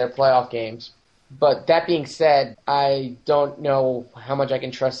go and win their playoff games. But that being said, I don't know how much I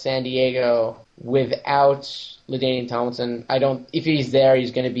can trust San Diego without LaDainian Tomlinson. If he's there,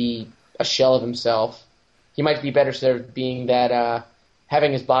 he's going to be a shell of himself. He might be better served being that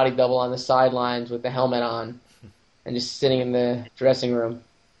having his body double on the sidelines with the helmet on and just sitting in the dressing room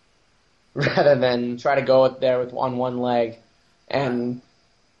rather than try to go there on one leg. And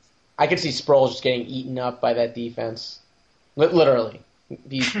I could see Sproles just getting eaten up by that defense. Literally.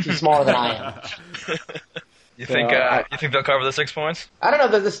 He's smaller than I am. You think they'll cover the 6 points? I don't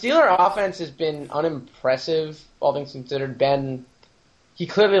know. The Steeler offense has been unimpressive, all things considered. Ben, he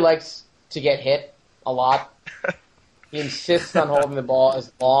clearly likes to get hit a lot. He insists on holding the ball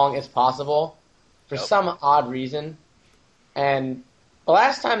as long as possible for some odd reason. And the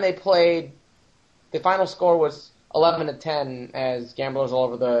last time they played, the final score was 11-10 as gamblers all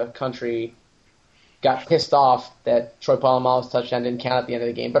over the country got pissed off that Troy Polamalu's touchdown didn't count at the end of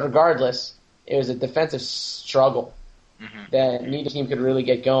the game. But regardless, it was a defensive struggle that neither team could really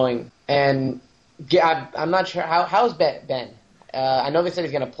get going. And I'm not sure. How's Ben? I know they said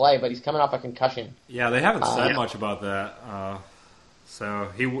he's going to play, but he's coming off a concussion. Yeah, they haven't said much about that. So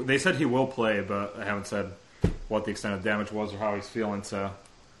they said he will play, but they haven't said what the extent of damage was or how he's feeling. So.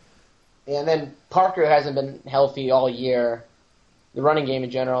 And then Parker hasn't been healthy all year. The running game in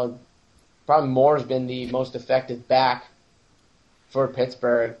general, probably Moore's been the most effective back for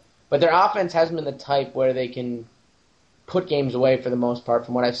Pittsburgh. But their offense hasn't been the type where they can put games away for the most part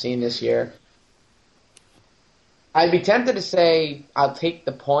from what I've seen this year. I'd be tempted to say I'll take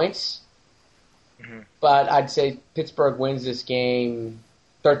the points, but I'd say Pittsburgh wins this game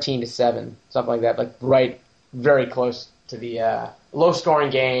 13-7, something like that, like right, very close to the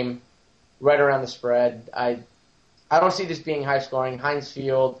low-scoring game, right around the spread. I don't see this being high-scoring. Heinz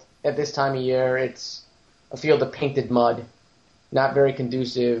Field, at this time of year, it's a field of painted mud, not very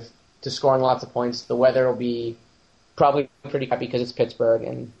conducive to scoring lots of points. The weather will be probably pretty crappy because it's Pittsburgh,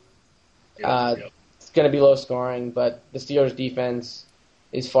 and it's going to be low scoring, but the Steelers' defense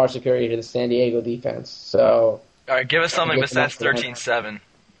is far superior to the San Diego defense. So, all right, give us something besides 13-7,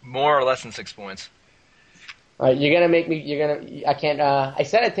 more or less than 6 points. All right, you're gonna make me. I can't. I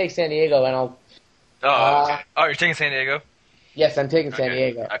said I'd take San Diego, and I'll. Okay. You're taking San Diego? Yes, I'm taking San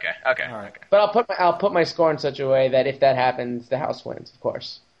Diego. Okay. All right. But I'll put my score in such a way that if that happens, the house wins, of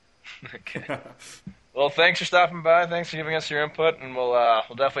course. Okay. Well, thanks for stopping by. Thanks for giving us your input, and we'll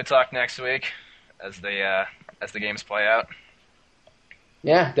definitely talk next week as the games play out.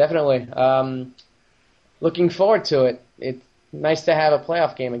 Yeah, definitely. Looking forward to it. It's nice to have a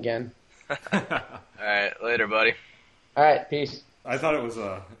playoff game again. All right, later, buddy. All right, peace. I thought it was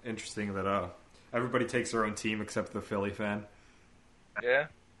interesting that everybody takes their own team except the Philly fan. Yeah,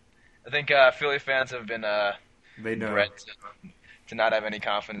 I think Philly fans have been they know bred to not have any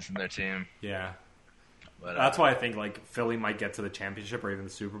confidence in their team. Yeah, but, that's why I think like Philly might get to the championship or even the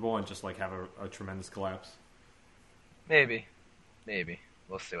Super Bowl and just like have a tremendous collapse. Maybe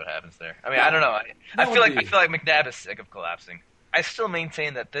we'll see what happens there. I mean, I don't know. I feel like McNabb is sick of collapsing. I still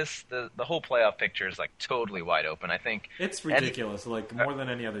maintain that the whole playoff picture is like totally wide open. I think it's ridiculous, like more than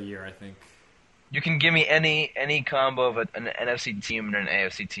any other year. I think you can give me any combo of an NFC team and an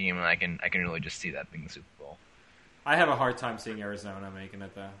AFC team, and I can really just see that being the Super Bowl. I have a hard time seeing Arizona making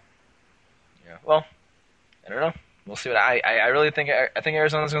it though. Yeah, well, I don't know. We'll see what I really think. I think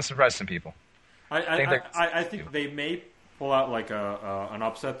Arizona's going to surprise some people. I think they may pull out like an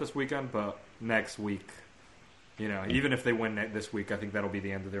upset this weekend, but next week. You know, even if they win this week, I think that'll be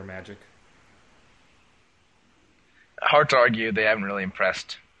the end of their magic. Hard to argue. They haven't really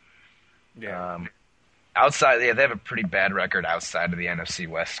impressed. Yeah. They have a pretty bad record outside of the NFC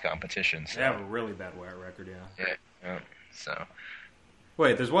West competition. So. They have a really bad record, yeah. Yeah. So.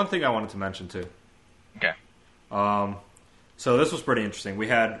 Wait, there's one thing I wanted to mention, too. Okay. So this was pretty interesting. We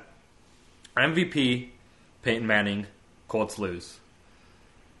had MVP, Peyton Manning, Colts lose.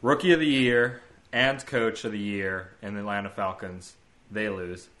 Rookie of the Year and Coach of the Year in the Atlanta Falcons, they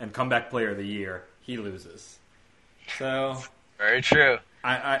lose. And Comeback Player of the Year, he loses. So very true.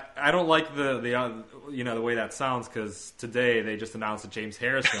 I don't like the way that sounds because today they just announced that James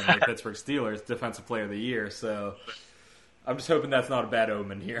Harrison, the Pittsburgh Steelers, Defensive Player of the Year. So I'm just hoping that's not a bad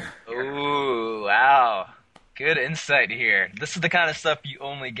omen here. Ooh, wow. Good insight here. This is the kind of stuff you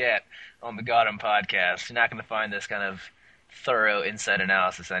only get on the Gotham podcast. You're not going to find this kind of thorough inside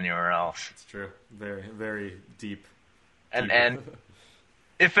analysis anywhere else. It's true. Very, very deep. And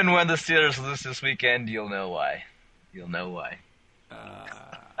if and when the Steelers lose this weekend, you'll know why. You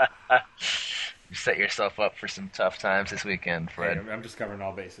set yourself up for some tough times this weekend, Fred. Hey, I'm just covering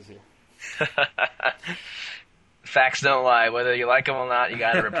all bases here. Facts don't lie. Whether you like them or not, you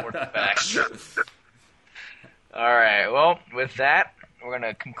got to report the facts. All right. Well, with that, we're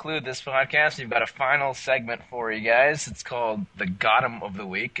going to conclude this podcast. We've got a final segment for you guys. It's called the Gotham of the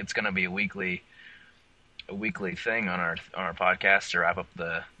Week. It's going to be a weekly thing on our podcast to wrap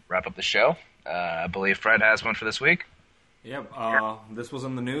up the show. I believe Fred has one for this week. Yep. This was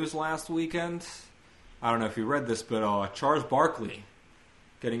in the news last weekend. I don't know if you read this, but Charles Barkley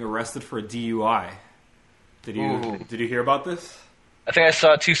getting arrested for a DUI. Did you hear about this? I think I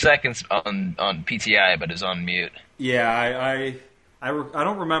saw 2 seconds on PTI, but it's on mute. Yeah, I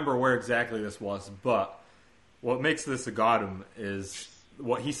don't remember where exactly this was, but what makes this a Gotham is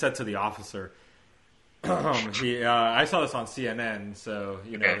what he said to the officer. I saw this on CNN, so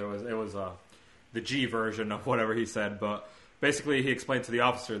it was the G version of whatever he said. But basically, he explained to the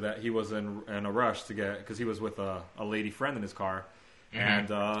officer that he was in a rush to get, because he was with a lady friend in his car, and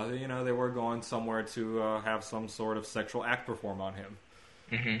they were going somewhere to have some sort of sexual act performed on him.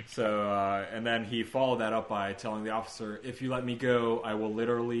 Mm-hmm. So, and then he followed that up by telling the officer, "If you let me go, I will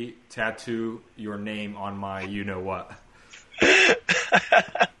literally tattoo your name on my you-know-what."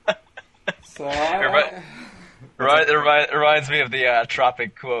 So it reminds me of the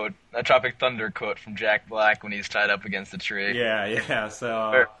Tropic Thunder quote from Jack Black when he's tied up against a tree. Yeah.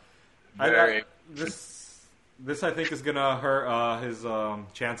 So, this I think is gonna hurt his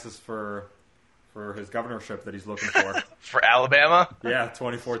chances for his governorship that he's looking for. For Alabama? Yeah,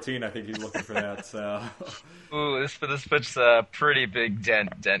 2014. I think he's looking for that. So, ooh, this puts a pretty big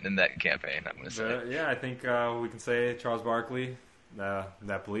dent in that campaign, I'm gonna say. Yeah, I think we can say Charles Barkley,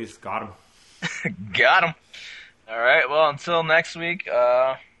 that police got him. Got him. All right. Well, until next week,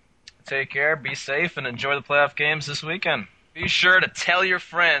 take care, be safe, and enjoy the playoff games this weekend. Be sure to tell your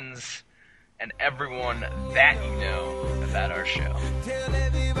friends and everyone that you know about our show. Tell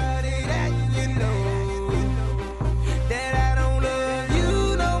everybody that you know that I don't love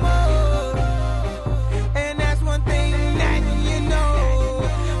you no more. And that's one thing that you know.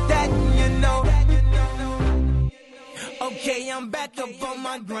 Okay, I'm back up on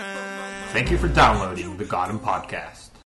my grind. Thank you for downloading the Gotham Podcast.